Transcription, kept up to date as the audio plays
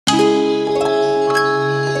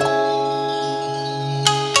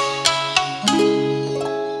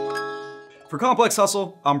For Complex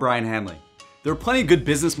Hustle, I'm Brian Hanley. There are plenty of good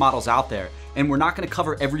business models out there, and we're not going to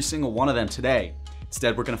cover every single one of them today.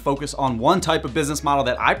 Instead, we're going to focus on one type of business model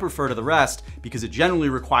that I prefer to the rest because it generally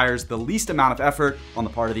requires the least amount of effort on the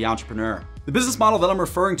part of the entrepreneur. The business model that I'm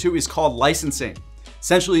referring to is called licensing.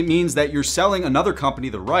 Essentially, it means that you're selling another company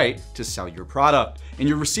the right to sell your product, and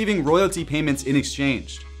you're receiving royalty payments in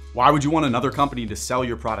exchange. Why would you want another company to sell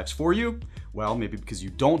your products for you? Well, maybe because you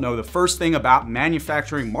don't know the first thing about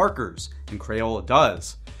manufacturing markers, and Crayola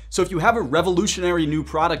does. So if you have a revolutionary new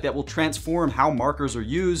product that will transform how markers are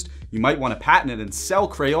used, you might want to patent it and sell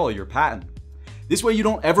Crayola your patent. This way you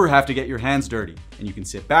don't ever have to get your hands dirty, and you can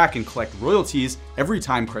sit back and collect royalties every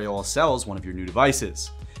time Crayola sells one of your new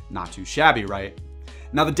devices. Not too shabby, right?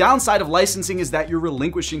 Now the downside of licensing is that you're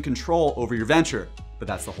relinquishing control over your venture, but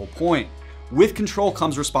that's the whole point. With control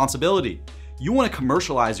comes responsibility. You want to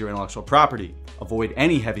commercialize your intellectual property, avoid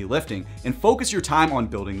any heavy lifting, and focus your time on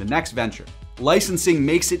building the next venture. Licensing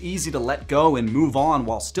makes it easy to let go and move on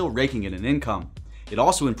while still raking in an income. It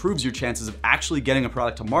also improves your chances of actually getting a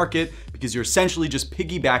product to market because you're essentially just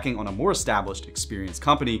piggybacking on a more established, experienced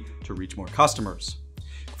company to reach more customers.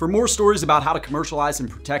 For more stories about how to commercialize and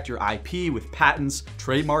protect your IP with patents,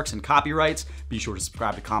 trademarks, and copyrights, be sure to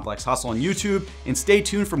subscribe to Complex Hustle on YouTube and stay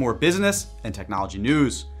tuned for more business and technology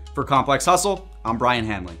news. For Complex Hustle, I'm Brian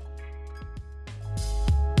Hanley.